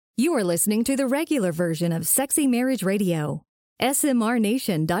You are listening to the regular version of Sexy Marriage Radio.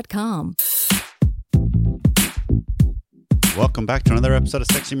 smrnation.com. Welcome back to another episode of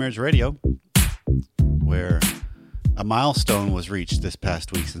Sexy Marriage Radio, where a milestone was reached this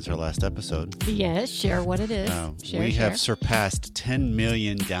past week since our last episode. Yes, share what it is. We have surpassed 10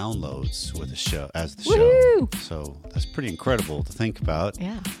 million downloads with the show as the Woo-hoo! show. So that's pretty incredible to think about.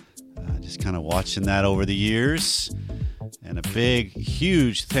 Yeah. Just kind of watching that over the years. And a big,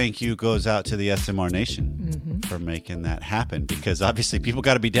 huge thank you goes out to the SMR Nation for making that happen, because obviously people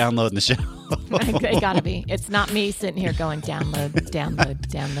got to be downloading the show. They got to be. It's not me sitting here going download.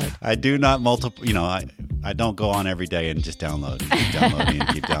 I do not I don't go on every day and just download and keep downloading and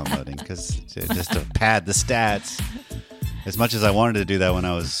keep downloading, because just to pad the stats. As much as I wanted to do that when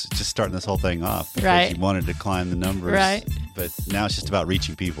I was just starting this whole thing off, because right. you wanted to climb the numbers. Right. But now it's just about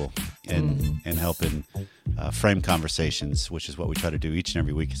reaching people and helping frame conversations, which is what we try to do each and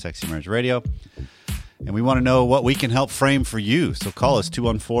every week at Sexy Marriage Radio. And we want to know what we can help frame for you. So call us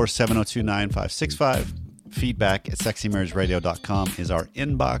 214-702-9565. Feedback at sexymarriageradio.com is our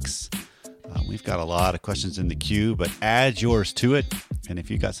inbox. We've got a lot of questions in the queue, but add yours to it. And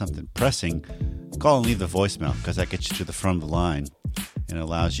if you got something pressing, call and leave the voicemail, because that gets you to the front of the line and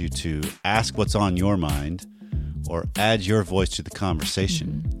allows you to ask what's on your mind or add your voice to the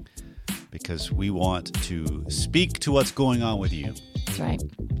conversation, because we want to speak to what's going on with you. That's right.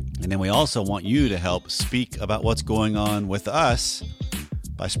 And then we also want you to help speak about what's going on with us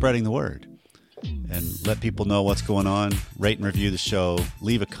by spreading the word. And let people know what's going on, rate and review the show,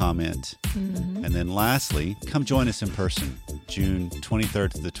 leave a comment. And then lastly, come join us in person, June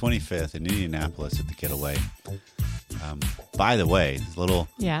 23rd to the 25th in Indianapolis at the Getaway. By the way, little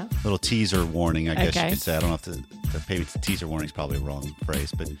teaser warning, I guess you could say. I don't know if maybe the teaser warning is probably a wrong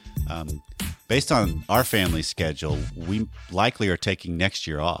phrase, but based on our family schedule, we likely are taking next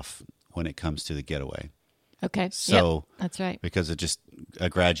year off when it comes to the Getaway. Okay. So that's right. Because of just a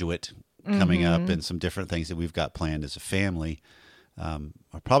graduate coming up and some different things that we've got planned as a family, are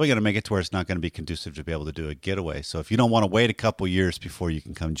probably going to make it to where it's not going to be conducive to be able to do a getaway. So if you don't want to wait a couple years before you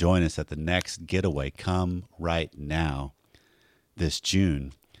can come join us at the next getaway, come right now this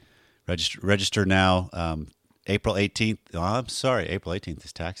June. Register now. April 18th. Oh, I'm sorry. April 18th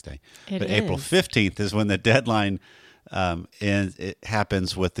is tax day. April 15th is when the deadline and it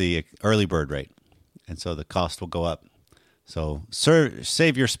happens with the early bird rate. And so the cost will go up. So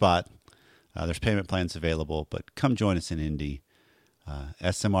save your spot. There's payment plans available, but come join us in Indy.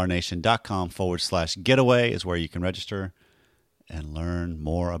 smrnation.com/getaway is where you can register and learn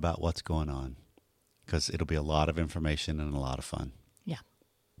more about what's going on, because it'll be a lot of information and a lot of fun. Yeah.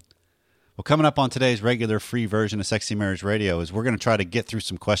 Well, coming up on today's regular free version of Sexy Marriage Radio is we're going to try to get through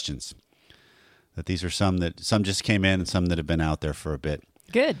some questions. That these are some just came in and some that have been out there for a bit.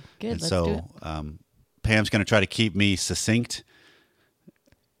 Good. And Let's so, do it. Pam's going to try to keep me succinct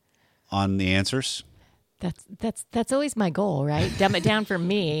on the answers. That's always my goal, right? Dumb it down for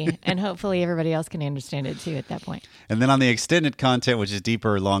me, and hopefully everybody else can understand it too at that point. And then on the extended content, which is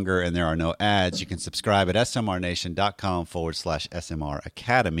deeper, longer, and there are no ads, you can subscribe at smrnation.com/SMR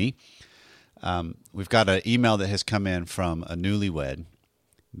Academy. We've got an email that has come in from a newlywed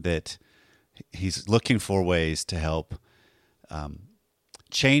that he's looking for ways to help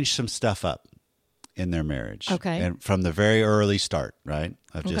change some stuff up in their marriage. Okay. And from the very early start, right?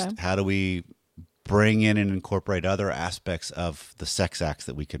 Of just how do we bring in and incorporate other aspects of the sex acts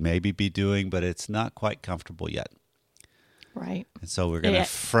that we could maybe be doing, but it's not quite comfortable yet. Right. And so we're going to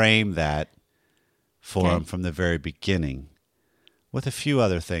frame that for them from the very beginning with a few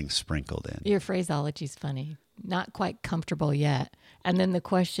other things sprinkled in. Your phraseology is funny. Not quite comfortable yet. And then the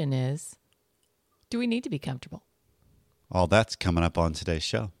question is, do we need to be comfortable? All that's coming up on today's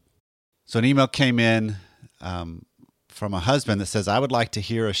show. So an email came in from a husband that says, I would like to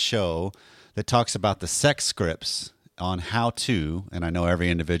hear a show that talks about the sex scripts on how to, and I know every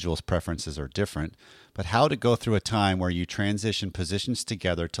individual's preferences are different, but how to go through a time where you transition positions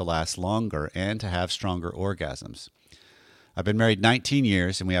together to last longer and to have stronger orgasms. I've been married 19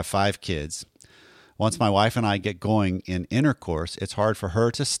 years and we have 5 kids. Once my wife and I get going in intercourse, it's hard for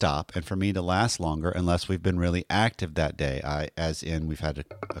her to stop and for me to last longer unless we've been really active that day, as in we've had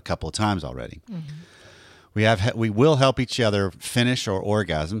a couple of times already. Mm-hmm. We will help each other finish or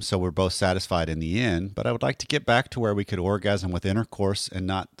orgasm, so we're both satisfied in the end, but I would like to get back to where we could orgasm with intercourse and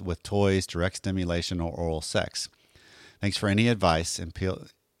not with toys, direct stimulation, or oral sex. Thanks for any advice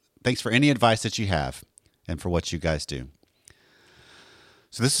that you have and for what you guys do.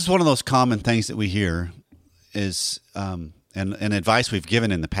 So this is one of those common things that we hear is, and advice we've given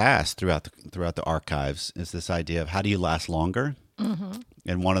in the past throughout the archives is this idea of how do you last longer?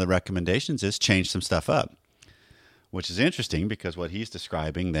 And one of the recommendations is change some stuff up, which is interesting because what he's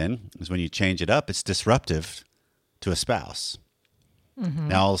describing then is when you change it up, it's disruptive to a spouse.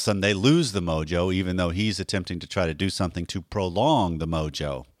 Now, all of a sudden, they lose the mojo, even though he's attempting to try to do something to prolong the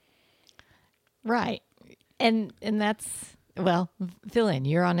mojo. Right. And that's, well, fill in.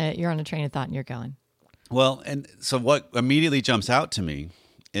 You're on a train of thought and you're going. Well, and so what immediately jumps out to me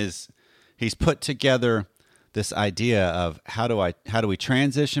is he's put together this idea of how do we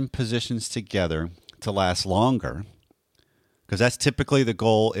transition positions together to last longer? Because that's typically the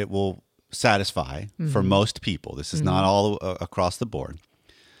goal it will satisfy for most people. This is not all across the board.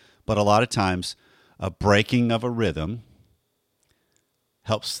 But a lot of times, a breaking of a rhythm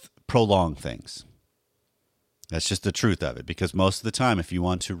helps prolong things. That's just the truth of it. Because most of the time, if you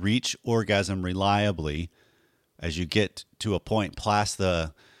want to reach orgasm reliably, as you get to a point past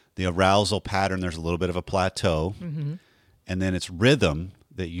the arousal pattern, there's a little bit of a plateau. And then it's rhythm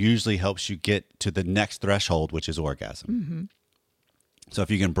that usually helps you get to the next threshold, which is orgasm. So if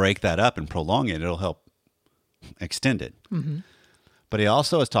you can break that up and prolong it, it'll help extend it. But he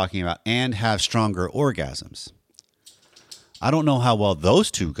also is talking about and have stronger orgasms. I don't know how well those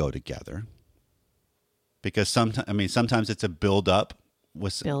two go together because sometimes it's a build up,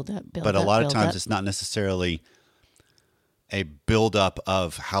 but a lot of times it's not necessarily a build up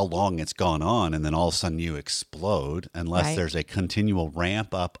of how long it's gone on, and then all of a sudden you explode unless there's a continual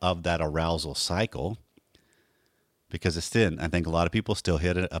ramp up of that arousal cycle. Because it's thin. I think a lot of people still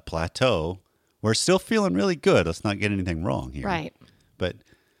hit a plateau. We're still feeling really good. Let's not get anything wrong here. Right. But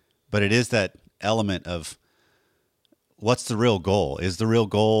it is that element of what's the real goal? Is the real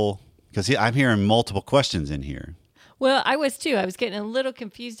goal, because I'm hearing multiple questions in here. Well, I was too. I was getting a little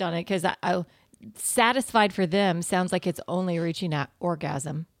confused on it because I satisfied for them sounds like it's only reaching at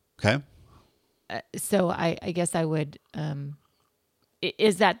orgasm. Okay. So I guess I would,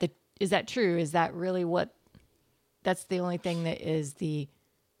 is that true? Is that really that's the only thing that is the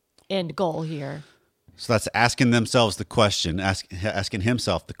end goal here? So that's asking themselves the question, asking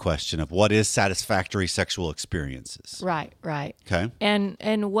himself the question of what is satisfactory sexual experiences. Right. Okay.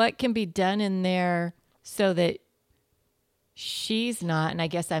 And what can be done in there so that she's not, and I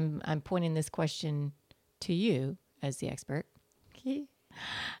guess I'm pointing this question to you as the expert.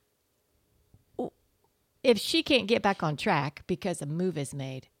 If she can't get back on track because a move is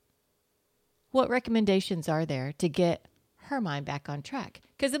made, what recommendations are there to get her mind back on track?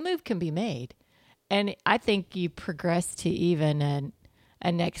 Because a move can be made. And I think you progress to even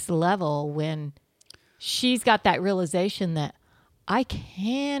a next level when she's got that realization that I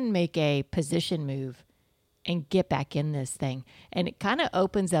can make a position move and get back in this thing. And it kind of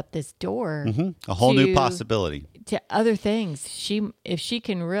opens up this door. A whole new possibility. To other things. If she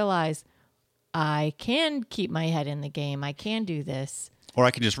can realize, I can keep my head in the game. I can do this. Or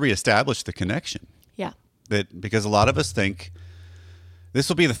I can just reestablish the connection. Yeah. Because a lot of us think, this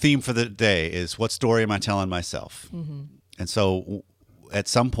will be the theme for the day, is what story am I telling myself? And so at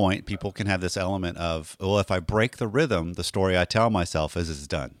some point, people can have this element of, well, if I break the rhythm, the story I tell myself is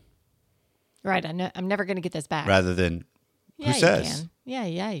done. Right. I'm never going to get this back. Rather than, who says? You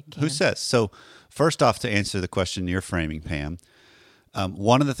can. Who says? So first off, to answer the question you're framing, Pam,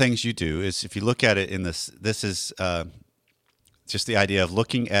 one of the things you do is, if you look at it in this is just the idea of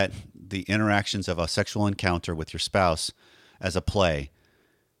looking at the interactions of a sexual encounter with your spouse as a play.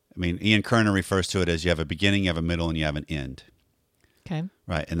 I mean, Ian Kerner refers to it as you have a beginning, you have a middle, and you have an end. Okay.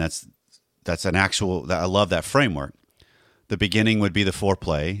 Right. And that's an actual, I love that framework. The beginning would be the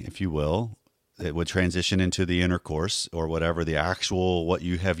foreplay, if you will. It would transition into the intercourse or whatever the actual, what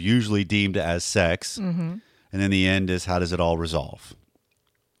you have usually deemed as sex. And then the end is, how does it all resolve?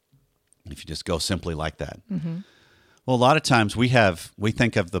 If you just go simply like that. Well, a lot of times we've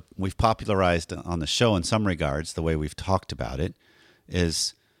popularized on the show in some regards, the way we've talked about it,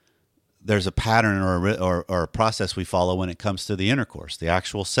 is there's a pattern or a process we follow when it comes to the intercourse, the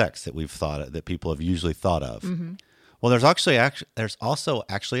actual sex that people have usually thought of. Well, there's also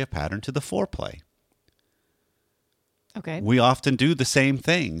actually a pattern to the foreplay. Okay. We often do the same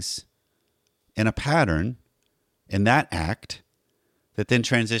things in a pattern in that act that then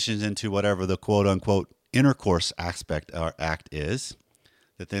transitions into whatever the quote unquote intercourse aspect or act is.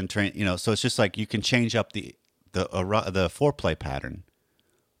 That then so it's just like you can change up the foreplay pattern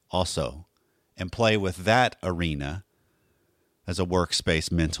also and play with that arena as a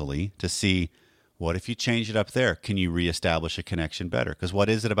workspace mentally to see, what if you change it up there? Can you reestablish a connection better? Because what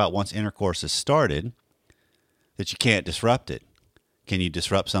is it about once intercourse is started that you can't disrupt it? Can you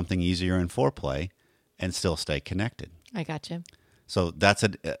disrupt something easier in foreplay and still stay connected? I gotcha. So that's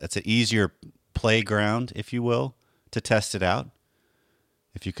an easier playground, if you will, to test it out.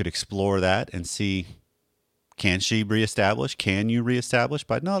 if you could explore that and see, can she reestablish? Can you reestablish?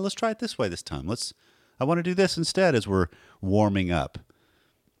 But no, let's try it this way this time. I want to do this instead as we're warming up.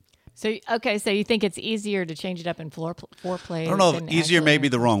 So, okay, so you think it's easier to change it up in foreplay? I don't know if than easier actual may be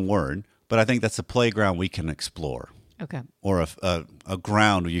the wrong word, but I think that's a playground we can explore, Okay. or a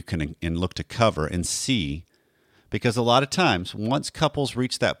ground you can and look to cover and see. Because a lot of times, once couples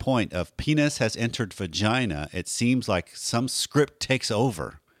reach that point of penis has entered vagina, it seems like some script takes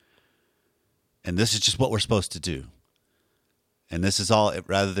over. And this is just what we're supposed to do. And this is all,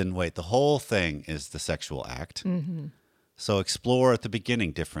 rather than wait, the whole thing is the sexual act. Mm-hmm. So explore at the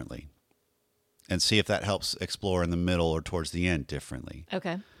beginning differently and see if that helps explore in the middle or towards the end differently.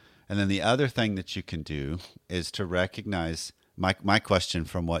 Okay. And then the other thing that you can do is to recognize my question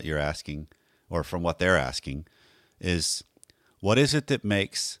from what you're asking, or from what they're asking, is what is it that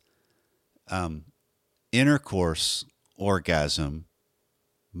makes intercourse orgasm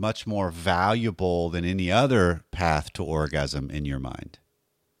much more valuable than any other path to orgasm in your mind?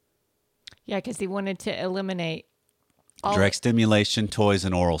 Yeah, because he wanted to eliminate all Direct stimulation, toys,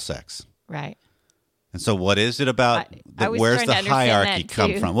 and oral sex. Right. And so what is it about I was where's trying the to understand hierarchy that,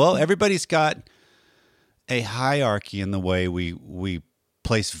 come too. from? Well, everybody's got a hierarchy in the way we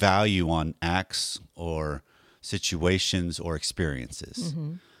place value on acts or situations or experiences.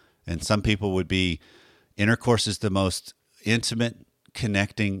 Mm-hmm. And some people would be, intercourse is the most intimate,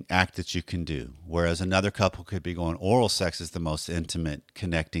 connecting act that you can do. Whereas another couple could be going, oral sex is the most intimate,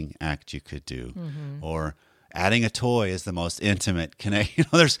 connecting act you could do. Mm-hmm. Or adding a toy is the most intimate connect.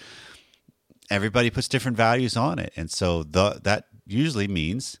 Everybody puts different values on it. And so that usually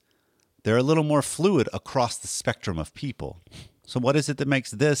means they're a little more fluid across the spectrum of people. So what is it that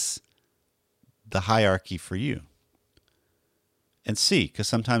makes this the hierarchy for you? And see, because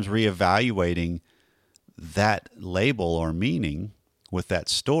sometimes reevaluating that label or meaning with that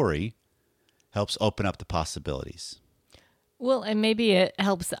story helps open up the possibilities. Well, and maybe it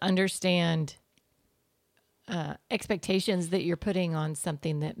helps understand expectations that you're putting on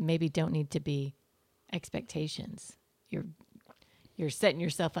something that maybe don't need to be expectations. You're setting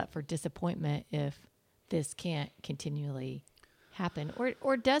yourself up for disappointment if this can't continually happen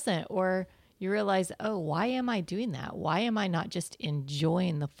or doesn't, or you realize, oh, why am I doing that? Why am I not just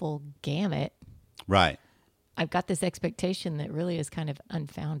enjoying the full gamut? Right. I've got this expectation that really is kind of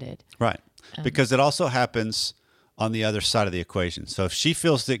unfounded. Right. Because it also happens on the other side of the equation. So if she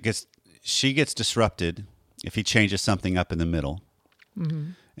feels that she gets disrupted if he changes something up in the middle,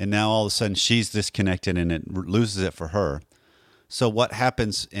 Mm-hmm. and now all of a sudden she's disconnected and it loses it for her. So what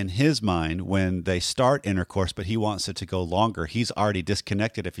happens in his mind when they start intercourse, but he wants it to go longer? He's already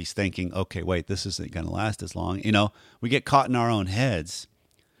disconnected if he's thinking, okay, wait, this isn't going to last as long. We get caught in our own heads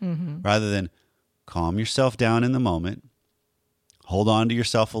rather than calm yourself down in the moment, hold on to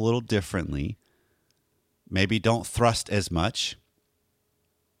yourself a little differently, maybe don't thrust as much,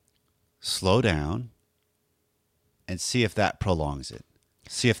 slow down, and see if that prolongs it.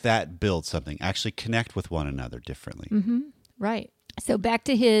 See if that builds something. Actually connect with one another differently. Mm-hmm. Right. So back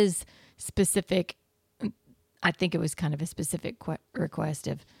to his specific, I think it was kind of a specific request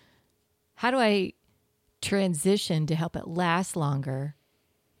of, how do I transition to help it last longer,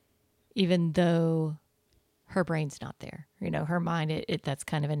 even though her brain's not there? Her mind, that's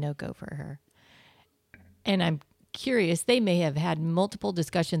kind of a no-go for her. And I'm curious, they may have had multiple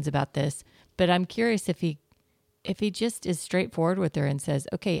discussions about this, but I'm curious if he just is straightforward with her and says,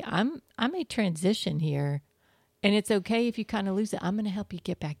 okay, I'm a transition here, and it's okay if you kind of lose it. I'm going to help you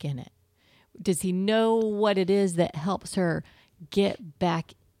get back in it. Does he know what it is that helps her get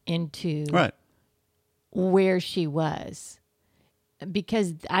back into Right. where she was?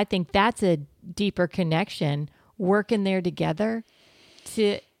 Because I think that's a deeper connection, working there together.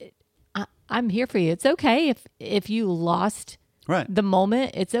 I'm here for you. It's okay if you lost Right. the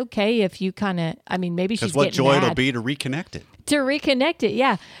moment. It's okay if you kind of, maybe she's Because what getting joy mad. it'll be to reconnect it. To reconnect it,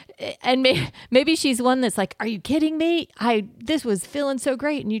 yeah. And maybe she's one that's like, are you kidding me? This was feeling so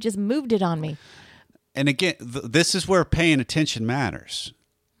great and you just moved it on me. And again, this is where paying attention matters,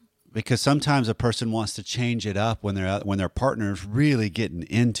 because sometimes a person wants to change it up when their partner's really getting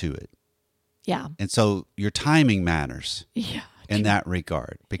into it. Yeah. And so your timing matters Yeah. in that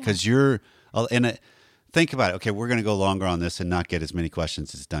regard, because think about it. Okay, we're going to go longer on this and not get as many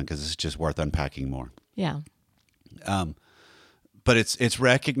questions as done, because it's just worth unpacking more. Yeah. But it's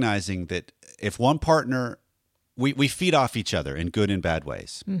recognizing that if one partner, we feed off each other in good and bad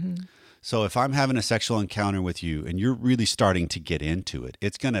ways. Mm-hmm. So if I'm having a sexual encounter with you and you're really starting to get into it,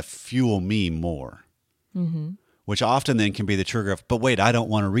 it's going to fuel me more. Mm-hmm. which often then can be the trigger of, but wait, I don't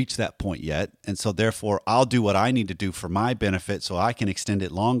want to reach that point yet. And so therefore I'll do what I need to do for my benefit so I can extend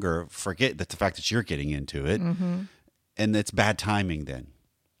it longer. Forget that the fact that you're getting into it. And it's bad timing then.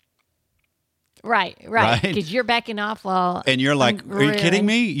 Right. Because you're backing off while. And you're like, are you kidding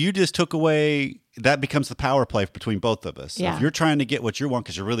me? You just took away. That becomes the power play between both of us. Yeah. If you're trying to get what you want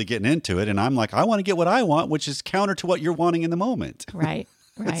because you're really getting into it, and I'm like, I want to get what I want, which is counter to what you're wanting in the moment. Right.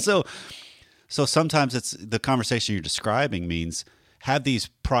 So sometimes it's the conversation you're describing means have these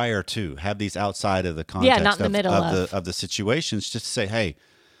prior to, have these outside of the context not in the middle of the situations, just to say, hey,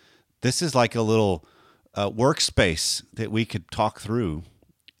 this is like a little workspace that we could talk through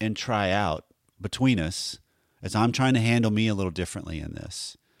and try out between us as I'm trying to handle me a little differently in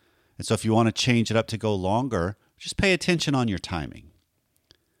this. And so if you want to change it up to go longer, just pay attention on your timing.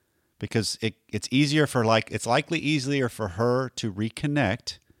 Because it's easier it's likely easier for her to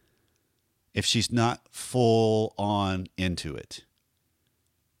reconnect if she's not full on into it.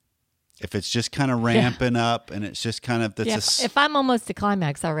 If it's just kind of ramping up and it's just kind of if I'm almost to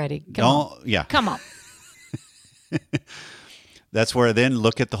climax already, come on. That's where then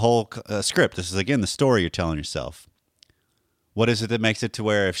look at the whole script. This is, again, the story you're telling yourself. What is it that makes it to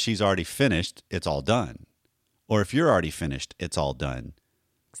where if she's already finished, it's all done? Or if you're already finished, it's all done?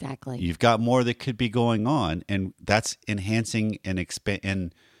 Exactly. You've got more that could be going on, and that's enhancing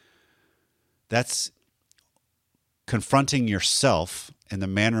and that's confronting yourself in the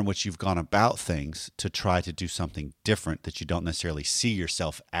manner in which you've gone about things to try to do something different that you don't necessarily see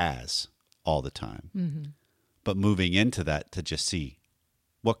yourself as all the time. But moving into that to just see,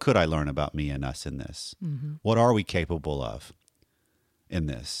 what could I learn about me and us in this? What are we capable of in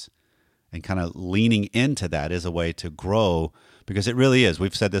this? And kind of leaning into that is a way to grow, because it really is.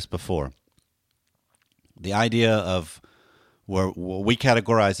 We've said this before. The idea of what we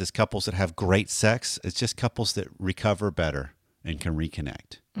categorize as couples that have great sex, it's just couples that recover better and can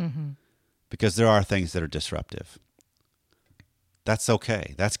reconnect. Because there are things that are disruptive. That's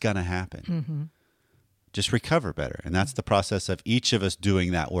okay. That's going to happen. Just recover better. And that's the process of each of us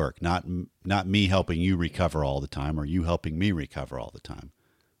doing that work, not me helping you recover all the time or you helping me recover all the time.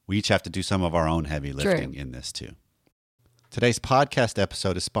 We each have to do some of our own heavy lifting in this too. Today's podcast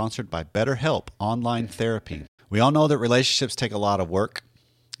episode is sponsored by BetterHelp Online Therapy. We all know that relationships take a lot of work.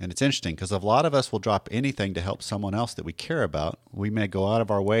 And it's interesting because a lot of us will drop anything to help someone else that we care about. We may go out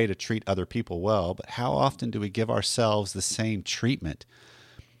of our way to treat other people well, but how often do we give ourselves the same treatment?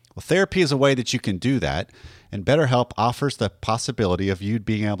 Well, therapy is a way that you can do that, and BetterHelp offers the possibility of you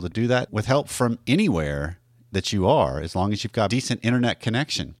being able to do that with help from anywhere that you are, as long as you've got a decent internet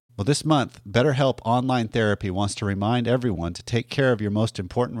connection. Well, this month, BetterHelp Online Therapy wants to remind everyone to take care of your most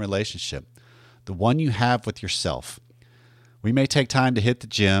important relationship, the one you have with yourself. We may take time to hit the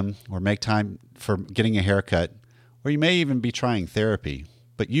gym or make time for getting a haircut, or you may even be trying therapy,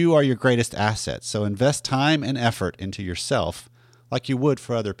 but you are your greatest asset, so invest time and effort into yourself like you would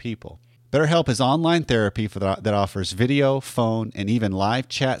for other people. BetterHelp is online therapy that offers video, phone, and even live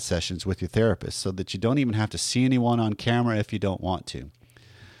chat sessions with your therapist so that you don't even have to see anyone on camera if you don't want to.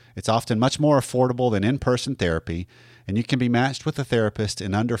 It's often much more affordable than in-person therapy, and you can be matched with a therapist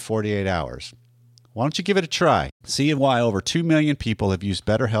in under 48 hours. Why don't you give it a try? See why over 2 million people have used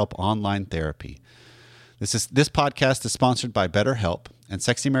BetterHelp Online Therapy. This podcast is sponsored by BetterHelp, and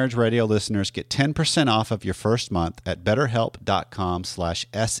Sexy Marriage Radio listeners get 10% off of your first month at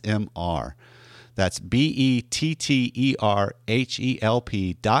betterhelp.com/SMR. That's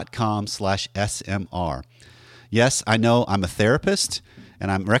BetterHelp.com/SMR. Yes, I know I'm a therapist,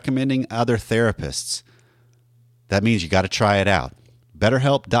 and I'm recommending other therapists. That means you got to try it out.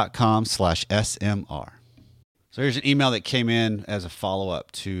 BetterHelp.com/SMR. So here's an email that came in as a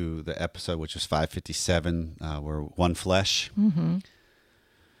follow-up to the episode, which was 557, we're one flesh.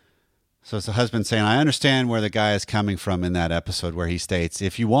 So it's the husband saying, I understand where the guy is coming from in that episode where he states,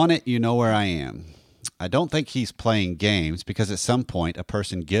 if you want it, you know where I am. I don't think he's playing games because at some point a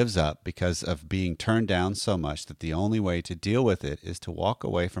person gives up because of being turned down so much that the only way to deal with it is to walk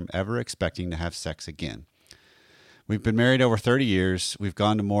away from ever expecting to have sex again. We've been married over 30 years. We've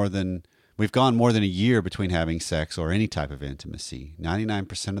gone more than a year between having sex or any type of intimacy.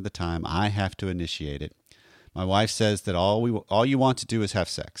 99% of the time, I have to initiate it. My wife says that all you want to do is have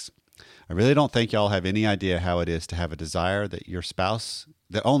sex. I really don't think y'all have any idea how it is to have a desire that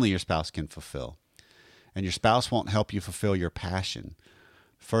only your spouse can fulfill. And your spouse won't help you fulfill your passion.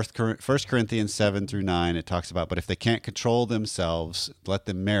 1 Corinthians 7-9, it talks about, but if they can't control themselves, let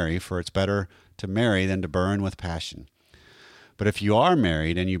them marry, for it's better to marry than to burn with passion. But if you are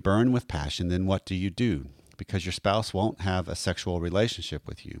married and you burn with passion, then what do you do? Because your spouse won't have a sexual relationship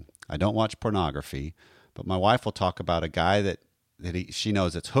with you. I don't watch pornography, But my wife will talk about a guy that she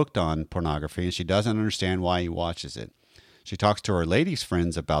knows that's hooked on pornography, and she doesn't understand why he watches it. She talks to her ladies'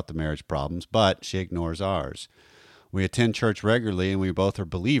 friends about the marriage problems, but she ignores ours. We attend church regularly, and we both are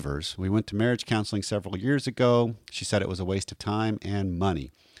believers. We went to marriage counseling several years ago. She said it was a waste of time and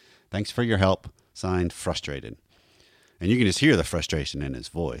money. Thanks for your help. Signed, Frustrated. And you can just hear the frustration in his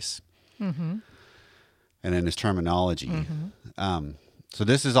voice and in his terminology. So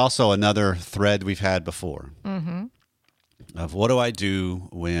this is also another thread we've had before of what do I do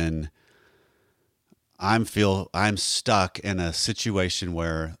when I'm stuck in a situation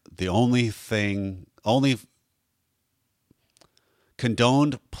where the only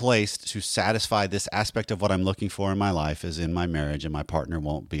condoned place to satisfy this aspect of what I'm looking for in my life is in my marriage, and my partner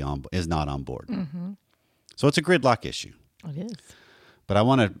is not on board. So it's a gridlock issue. It is. But I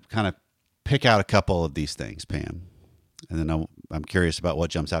want to kind of pick out a couple of these things, Pam, and then I'm curious about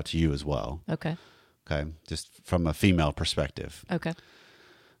what jumps out to you as well. Okay. Just from a female perspective. Okay.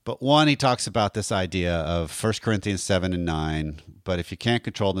 But one, he talks about this idea of 1 Corinthians 7 and 9, but if you can't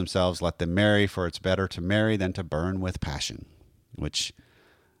control themselves, let them marry, for it's better to marry than to burn with passion, which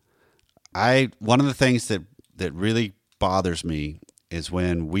one of the things that really bothers me is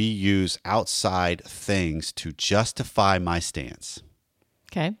when we use outside things to justify my stance.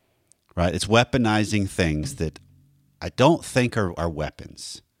 Okay. Right? It's weaponizing things that I don't think are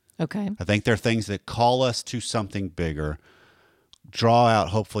weapons. Okay. I think they're things that call us to something bigger, draw out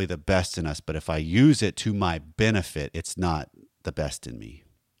hopefully the best in us. But if I use it to my benefit, it's not the best in me.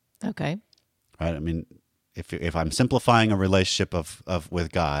 Okay. Right? I mean, if I'm simplifying a relationship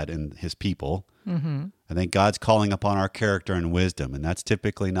with God and his people, I think God's calling upon our character and wisdom, and that's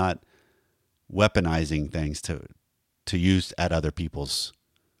typically not weaponizing things to use at other people's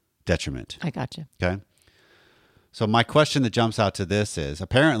detriment. I gotcha. Okay. So my question that jumps out to this is,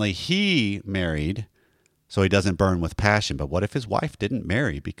 apparently he married so he doesn't burn with passion, but what if his wife didn't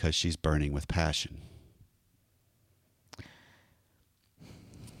marry because she's burning with passion?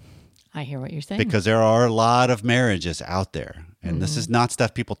 I hear what you're saying. Because there are a lot of marriages out there, and this is not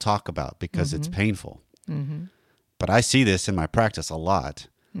stuff people talk about because it's painful. But I see this in my practice a lot,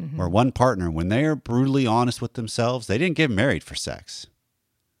 where one partner, when they are brutally honest with themselves, they didn't get married for sex.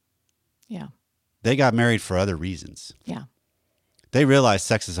 Yeah. They got married for other reasons. Yeah. They realize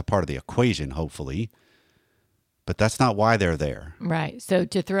sex is a part of the equation, hopefully, but that's not why they're there. Right. So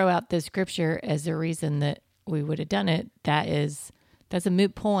to throw out the scripture as a reason that we would have done it, that's a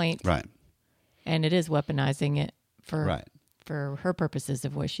moot point. Right. And it is weaponizing it Right. for her purposes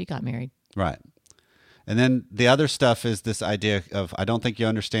of why she got married. Right. And then the other stuff is this idea of, I don't think you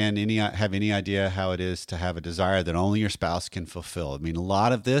have any idea how it is to have a desire that only your spouse can fulfill. I mean, a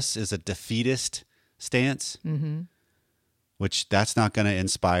lot of this is a defeatist stance, which that's not going to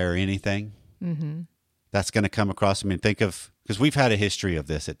inspire anything. That's going to come across. I mean, because we've had a history of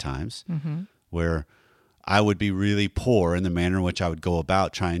this at times where I would be really poor in the manner in which I would go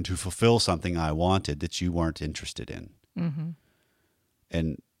about trying to fulfill something I wanted that you weren't interested in.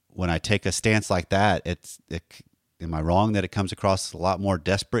 And when I take a stance like that, am I wrong that it comes across a lot more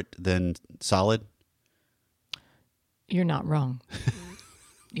desperate than solid? You're not wrong.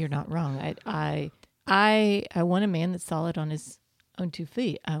 You're not wrong. I want a man that's solid on his own 2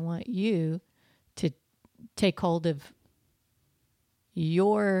 feet. I want you to take hold of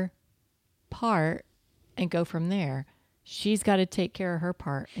your part and go from there. She's got to take care of her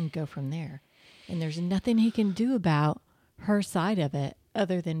part and go from there. And there's nothing he can do about her side of it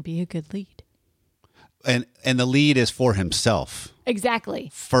other than be a good lead. And the lead is for himself. Exactly.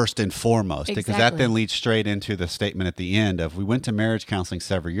 First and foremost. Exactly. Because that then leads straight into the statement at the end of, we went to marriage counseling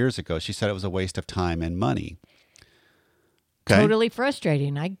several years ago. She said it was a waste of time and money. Okay? Totally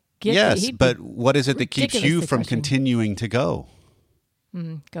frustrating. I get yes, that. but what is it that keeps you ridiculously from frustrating. continuing to go?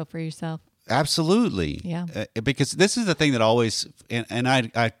 Go for yourself. Absolutely. Yeah. Because this is the thing that always, and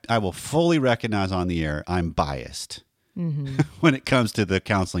I will fully recognize on the air, I'm biased when it comes to the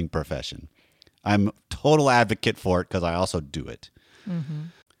counseling profession. I'm total advocate for it because I also do it.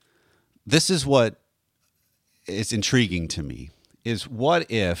 This is what is intriguing to me, is what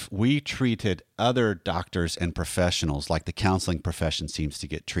if we treated other doctors and professionals like the counseling profession seems to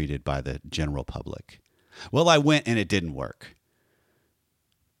get treated by the general public? Well, I went and it didn't work.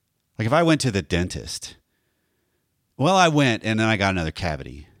 Like if I went to the dentist, well, I went and then I got another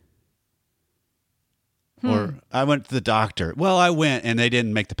cavity. Or I went to the doctor. Well, I went and they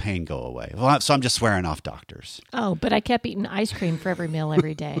didn't make the pain go away. Well, so I'm just swearing off doctors. Oh, but I kept eating ice cream for every meal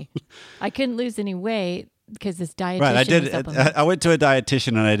every day. I couldn't lose any weight because this dietitian Right, I did. was up on me. I went to a dietitian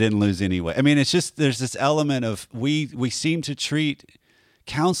and I didn't lose any weight. I mean, it's just there's this element of we seem to treat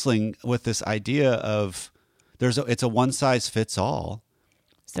counseling with this idea of it's a one size fits all,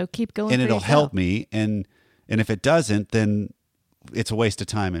 So keep going. and for it'll yourself. help me. And if it doesn't, then it's a waste of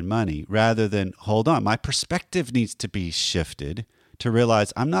time and money, rather than, hold on, my perspective needs to be shifted to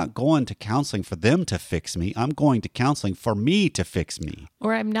realize I'm not going to counseling for them to fix me. I'm going to counseling for me to fix me.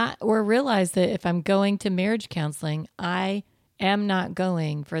 Or realize that if I'm going to marriage counseling, I am not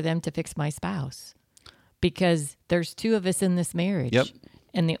going for them to fix my spouse, because there's two of us in this marriage. Yep.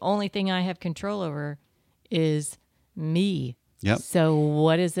 And the only thing I have control over is me. Yep. So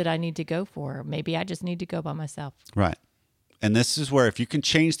what is it I need to go for? Maybe I just need to go by myself. Right. And this is where, if you can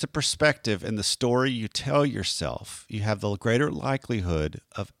change the perspective and the story you tell yourself, you have the greater likelihood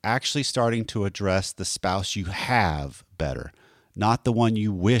of actually starting to address the spouse you have better, not the one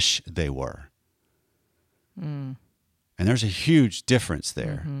you wish they were. And there's a huge difference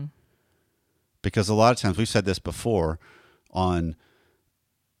there. Because a lot of times, we've said this before, on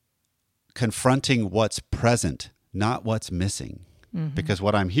confronting what's present, not what's missing. Because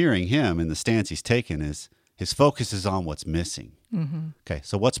what I'm hearing him in the stance he's taken is his focus is on what's missing. Okay,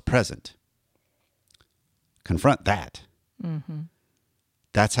 so what's present? Confront that.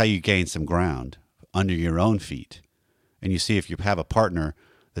 That's how you gain some ground under your own feet. And you see if you have a partner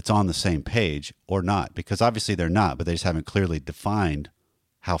that's on the same page or not. Because obviously they're not, but they just haven't clearly defined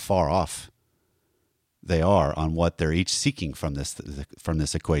how far off they are on what they're each seeking from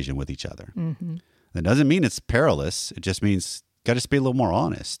this equation with each other. That doesn't mean it's perilous. It just means got to just be a little more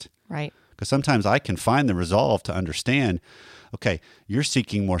honest. Right. Because sometimes I can find the resolve to understand, okay, you're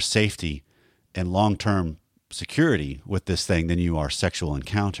seeking more safety and long-term security with this thing than you are sexual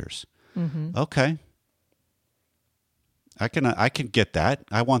encounters. Okay. I can get that.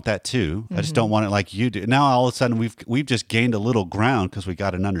 I want that too. I just don't want it like you do. Now all of a sudden we've just gained a little ground because we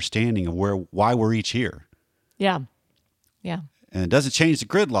got an understanding of why we're each here. Yeah. Yeah. And it doesn't change the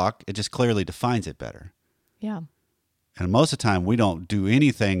gridlock. It just clearly defines it better. Yeah. And most of the time we don't do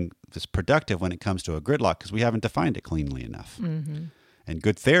anything that's productive when it comes to a gridlock because we haven't defined it cleanly enough. And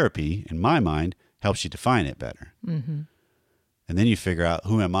good therapy, in my mind, helps you define it better. And then you figure out,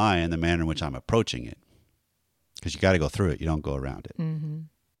 who am I in the manner in which I'm approaching it? Because you got to go through it. You don't go around it.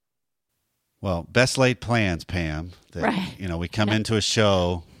 Well, best laid plans, Pam. That, Right. we come into a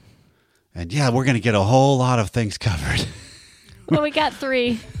show and we're going to get a whole lot of things covered. Well, we got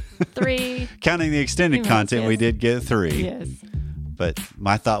three. Counting the extended Yes, content, we yes. did get 3. Yes. But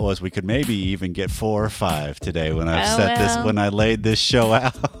my thought was we could maybe even get 4 or 5 today when I Oh, well. when I laid this show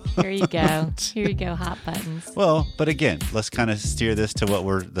out. Here you go. Here you go, hot buttons. Well, but again, let's kind of steer this to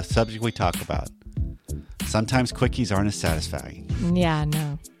the subject we talk about. Sometimes quickies aren't as satisfying. Yeah,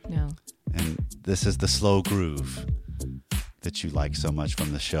 no. And this is the slow groove that you like so much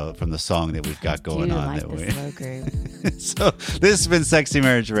from the show, from the song that we've got going Do on. like the slow groove. So this has been Sexy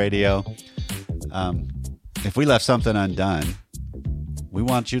Marriage Radio. If we left something undone, we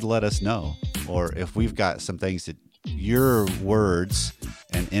want you to let us know. Or if we've got some things that your words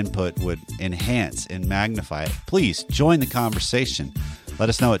and input would enhance and magnify it, please join the conversation. Let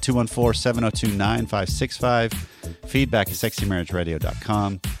us know at 214-702-9565, feedback at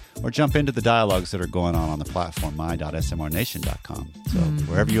sexymarriageradio.com, or jump into the dialogues that are going on the platform, my.smrnation.com. So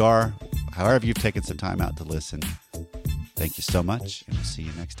wherever you are, however you've taken some time out to listen, thank you so much, and we'll see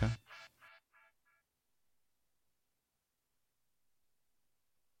you next time.